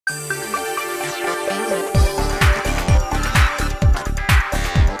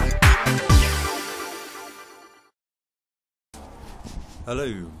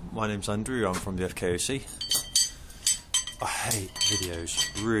Hello, my name's Andrew, I'm from the FKOC. I hate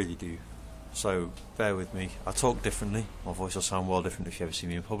videos, really do. So, bear with me. I talk differently, my voice will sound well different if you ever see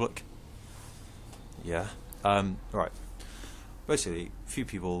me in public. Yeah. Right. Basically, a few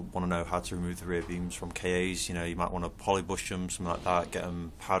people want to know how to remove the rear beams from KAs. You know, you might want to polybush them, something like that, get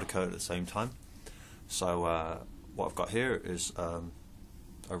them powder coated at the same time. So, what I've got here is a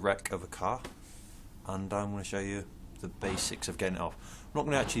wreck of a car, and I'm going to show you the basics of getting it off. I'm not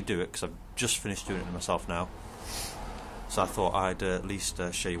going to actually do it because I've just finished doing it myself now, so I thought I'd at least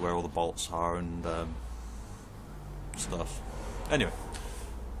show you where all the bolts are and stuff. Anyway,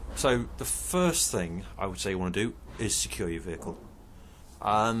 so the first thing I would say you want to do is secure your vehicle.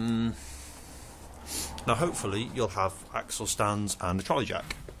 Now hopefully you'll have axle stands and a trolley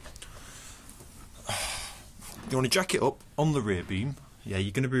jack. You want to jack it up on the rear beam. Yeah,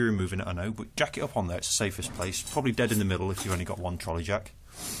 you're going to be removing it, I know, but jack it up on there, it's the safest place. Probably dead in the middle if you've only got one trolley jack.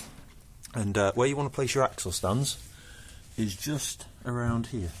 And where you want to place your axle stands is just around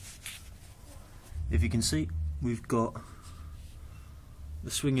here. If you can see, we've got the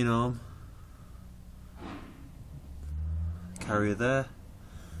swinging arm carrier there,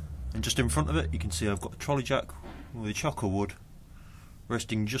 and just in front of it you can see I've got the trolley jack with a chocker wood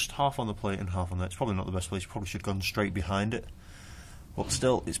resting just half on the plate and half on there. It's probably not the best place, you probably should have gone straight behind it. But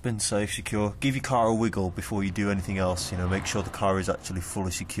still, it's been safe, secure. Give your car a wiggle before you do anything else. You know, make sure the car is actually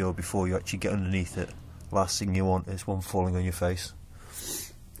fully secure before you actually get underneath it. Last thing you want is one falling on your face.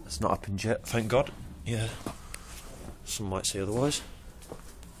 That's not happened yet, thank God. Yeah, some might say otherwise.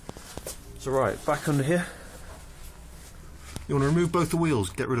 So right, back under here. You want to remove both the wheels,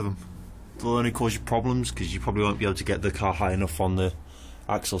 get rid of them. They'll only cause you problems because you probably won't be able to get the car high enough on the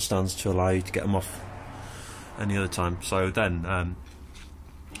axle stands to allow you to get them off any other time. So then,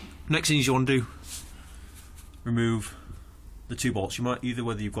 next thing you want to do, remove the two bolts. You might either,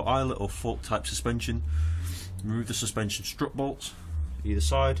 whether you've got eyelet or fork type suspension, remove the suspension strut bolts either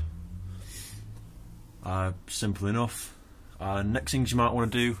side. Simple enough. Next things you might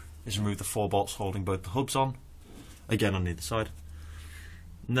want to do is remove the 4 bolts holding both the hubs on, again on either side.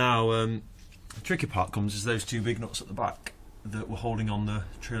 Now the tricky part comes is those 2 big nuts at the back that were holding on the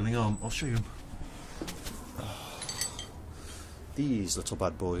trailing arm. I'll show you them. These little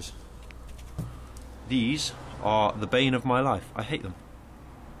bad boys. These are the bane of my life. I hate them.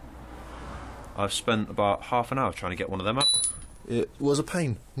 I've spent about half an hour trying to get one of them out. It was a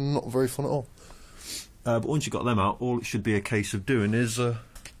pain, not very fun at all. But once you've got them out, all it should be a case of doing is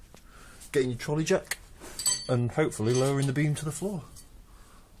getting your trolley jack and hopefully lowering the beam to the floor.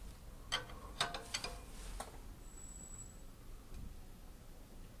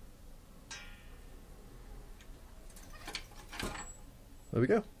 There we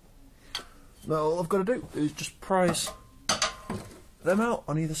go. Now all I've got to do is just prise them out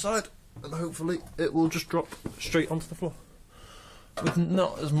on either side, and hopefully it will just drop straight onto the floor with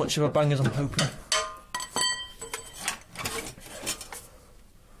not as much of a bang as I'm hoping.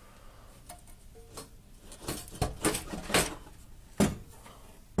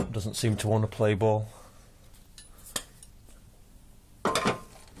 Doesn't seem to want to play ball.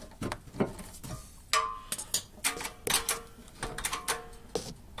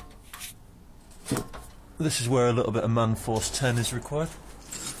 This is where a little bit of man force 10 is required.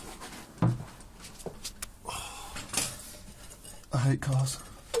 I hate cars.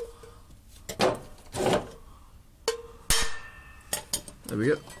 There we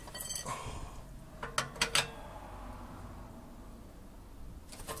go.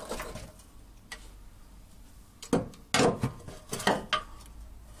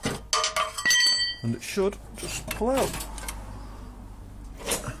 And it should just pull out.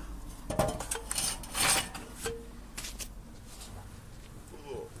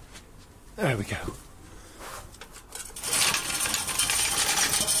 There we go.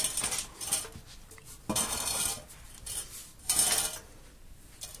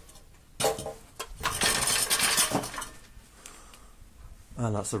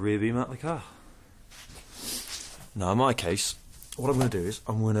 And that's the rear beam out of the car. Now in my case, what I'm going to do is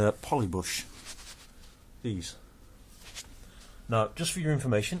I'm going to polybush these. Now, just for your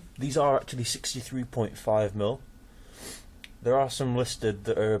information, these are actually 63.5mm. There are some listed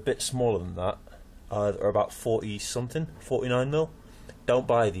that are a bit smaller than that, that are about 40 something, 49mm. Don't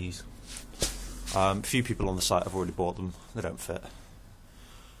buy these. A few people on the site have already bought them, they don't fit.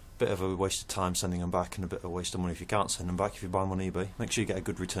 Bit of a waste of time sending them back, and a bit of a waste of money if you can't send them back if you buy them on eBay. Make sure you get a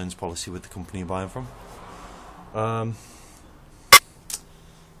good returns policy with the company you're buying from. Other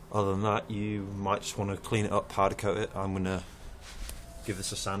than that, you might just want to clean it up, powder coat it. I'm going to give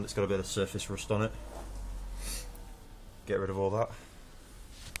this a sand, it's got a bit of surface rust on it. Get rid of all that.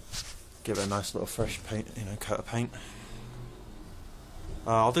 give it a nice little fresh paint, coat of paint.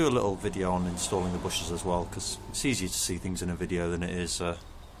 I'll do a little video on installing the bushes as well, because it's easier to see things in a video than it is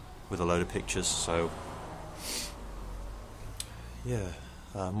with a load of pictures. So yeah,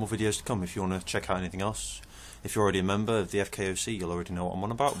 more videos to come if you want to check out anything else. If you're already a member of the FKOC, you'll already know what I'm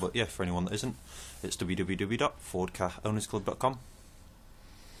on about, but yeah, for anyone that isn't, it's www.fordcarowners.club.com.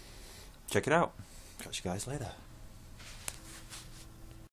 Check it out. Catch you guys later.